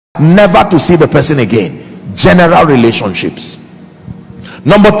never to see the person again. General relationships.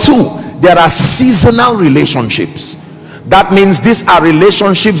 Number two, there are seasonal relationships. That means these are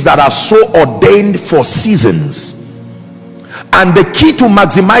relationships that are so ordained for seasons. And the key to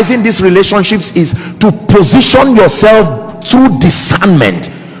maximizing these relationships is to position yourself through discernment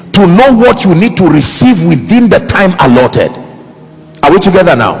to know what you need to receive within the time allotted. Are we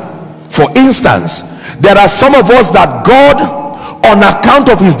together now? For instance, there are some of us that God, on account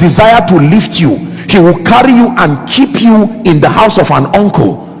of his desire to lift you, he will carry you and keep you in the house of an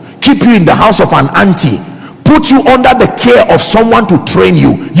uncle, keep you in the house of an auntie, put you under the care of someone to train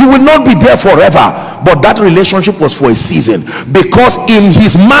you. You will not be there forever, but that relationship was for a season, because in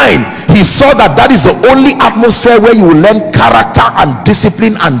his mind he saw that that is the only atmosphere where you will learn character and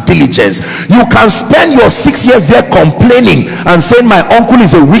discipline and diligence. You can spend your 6 years there complaining and saying my uncle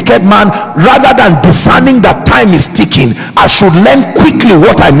is a wicked man, rather than discerning that time is ticking. I should learn quickly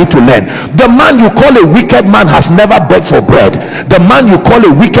what I need to learn. The man you call a wicked man has never begged for bread. The man you call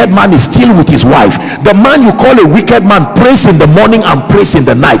a wicked man is still with his wife. The man you call a wicked man prays in the morning and prays in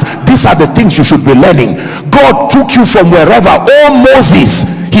the night. These are the things you should be learning. God took you from wherever. Oh Moses,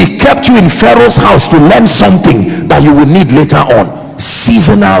 he kept you in Pharaoh's house to learn something that you will need later on.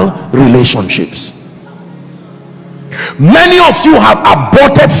 Seasonal relationships. Many of you have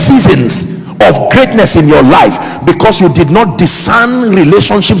aborted seasons of greatness in your life because you did not discern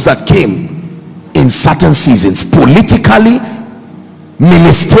relationships that came in certain seasons, politically,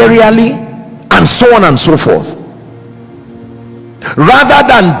 ministerially, and so on and so forth. Rather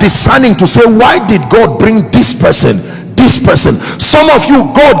than discerning to say, why did God bring this person, this person? Some of you,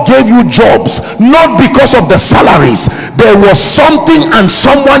 God gave you jobs not because of the salaries. There was something and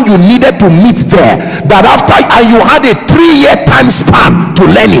someone you needed to meet there, that after, and you had a 3-year time span to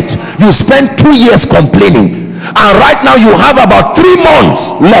learn it. You spent 2 years complaining, and right now you have about 3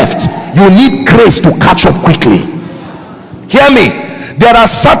 months left. You need grace to catch up quickly. Hear me. There are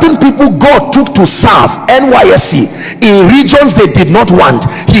certain people God took to serve NYSC in regions they did not want.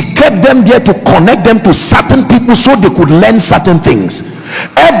 He kept them there to connect them to certain people so they could learn certain things.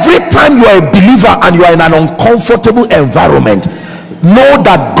 Every time you are a believer and you are in an uncomfortable environment, know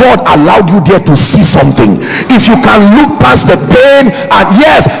that God allowed you there to see something. If you can look past the pain, and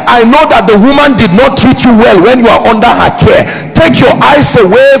yes, I know that the woman did not treat you well when you are under her care. Take your eyes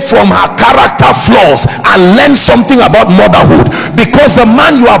away from her character flaws and learn something about motherhood, because the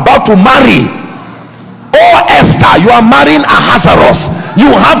man you are about to marry, oh Esther, you are marrying Ahasuerus. You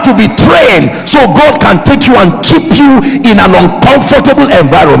have to be trained so God can take you and keep you in an uncomfortable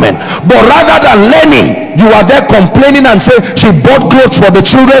environment. But rather than learning, you are there complaining and say she bought clothes for the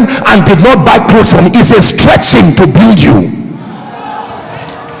children and did not buy clothes for me. It's a stretching to build you.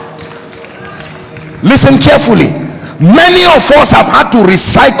 Listen carefully. Many of us have had to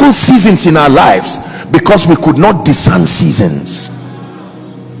recycle seasons in our lives because we could not discern seasons.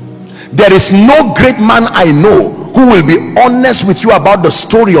 There is no great man I know who will be honest with you about the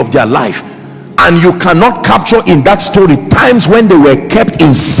story of their life, and you cannot capture in that story times when they were kept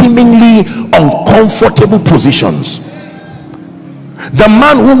in seemingly uncomfortable positions. The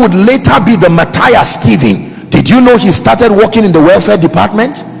man who would later be the Matthias Stephen, did you know he started working in the welfare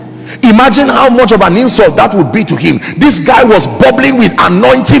department? Imagine how much of an insult that would be to him. This guy was bubbling with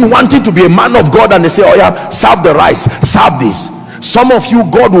anointing, wanting to be a man of God, and they say, oh yeah, serve the rice, serve this. Some of you,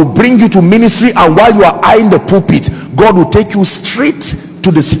 God will bring you to ministry, and while you are eyeing the pulpit, God will take you straight to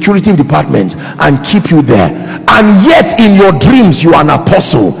the security department and keep you there. And yet in your dreams you are an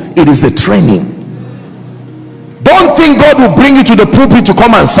apostle. It is a training. Don't think God will bring you to the pulpit to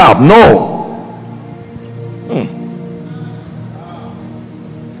come and serve. No.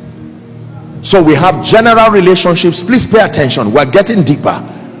 So we have general relationships. Please pay attention. We're getting deeper.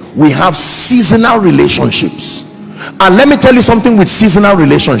 We have seasonal relationships. And let me tell you something with seasonal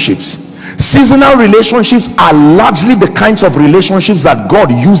relationships. Seasonal relationships are largely the kinds of relationships that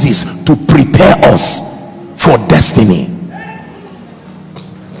God uses to prepare us for destiny.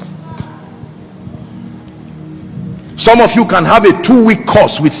 Some of you can have a 2-week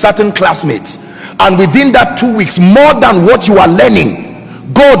course with certain classmates, and within that 2 weeks, more than what you are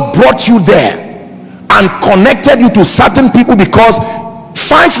learning, God brought you there and connected you to certain people, because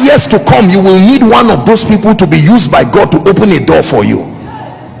 5 years to come you will need one of those people to be used by God to open a door for you.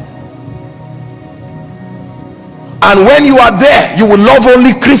 And when you are there, you will love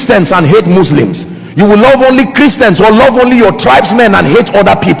only Christians and hate Muslims. You will love only Christians or love only your tribesmen and hate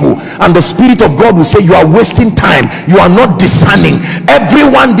other people. And the Spirit of God will say, you are wasting time. You are not discerning.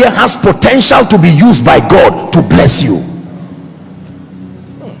 Everyone there has potential to be used by God to bless you.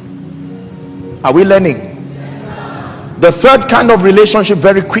 Are we learning? The third kind of relationship,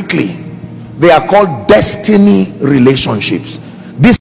 very quickly, they are called destiny relationships.